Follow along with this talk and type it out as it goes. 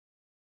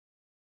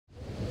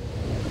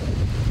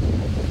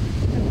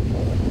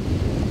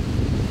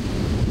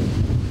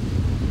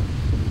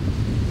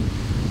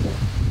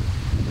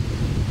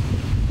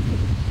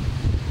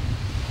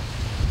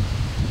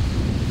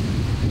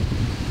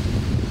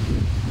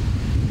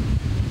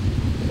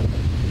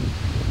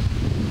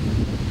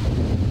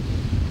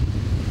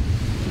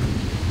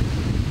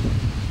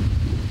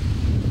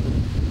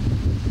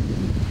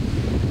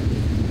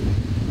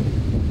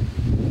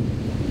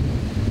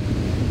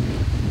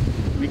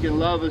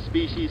love a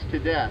species to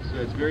death.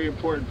 So it's very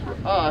important for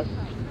us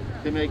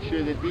to make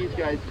sure that these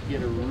guys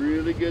get a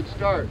really good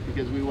start,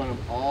 because we want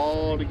them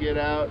all to get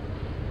out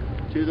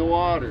to the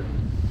water.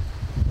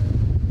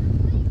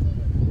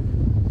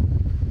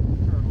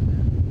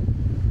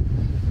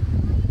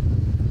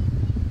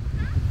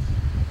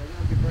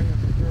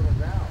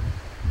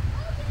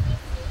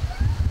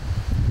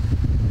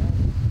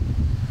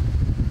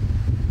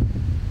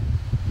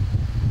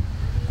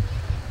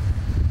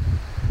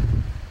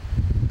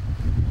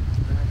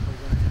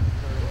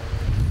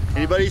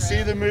 Anybody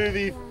see the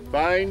movie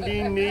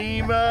Finding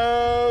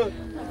Nemo?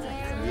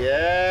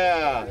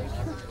 Yeah.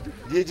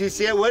 Did you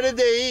see it? What did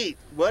they eat?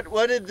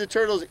 What did the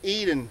turtles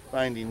eat in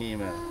Finding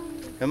Nemo?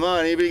 Come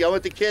on, anybody? I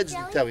want the kids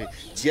to tell me.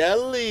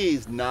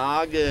 Jellies,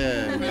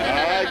 noggin.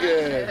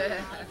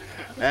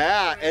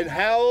 Yeah, and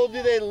how old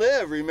do they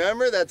live?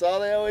 Remember, that's all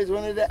they always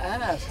wanted to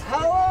ask.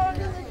 How long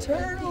does a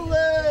turtle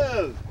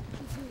live?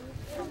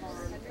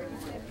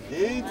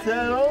 He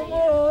said almost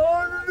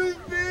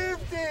 150.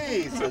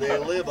 So they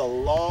live a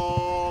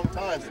long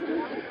time.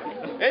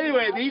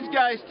 Anyway, these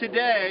guys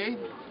today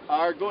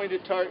are going to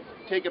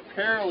take a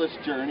perilous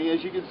journey.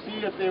 As you can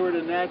see, if they were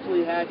to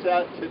naturally hatch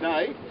out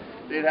tonight,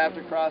 they'd have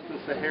to cross the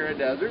Sahara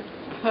Desert.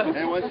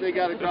 And once they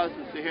got across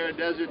the Sahara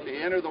Desert, they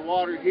enter the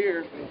water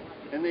here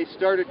and they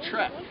start a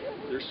trek.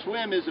 Their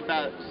swim is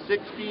about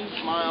 60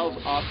 miles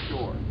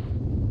offshore.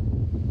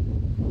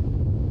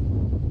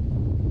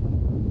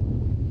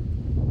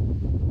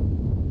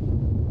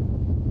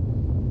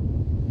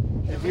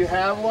 If you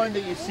have one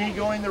that you see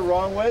going the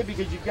wrong way,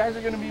 because you guys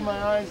are going to be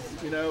my eyes,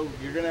 you know,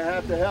 you're going to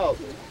have to help.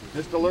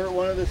 Just alert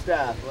one of the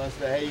staff. Let's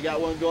say, hey, you got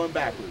one going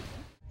backwards.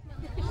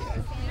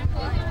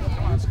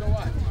 Let's go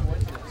watch.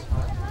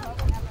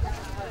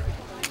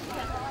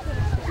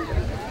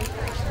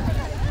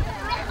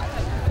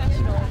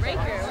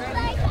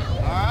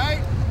 All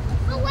right.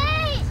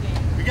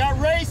 We got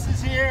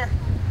races here.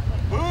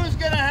 Who's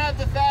going to have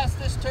the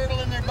fastest turtle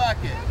in their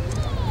bucket?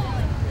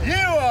 You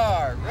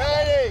are.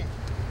 Ready?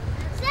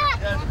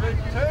 Yes, big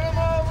turtle.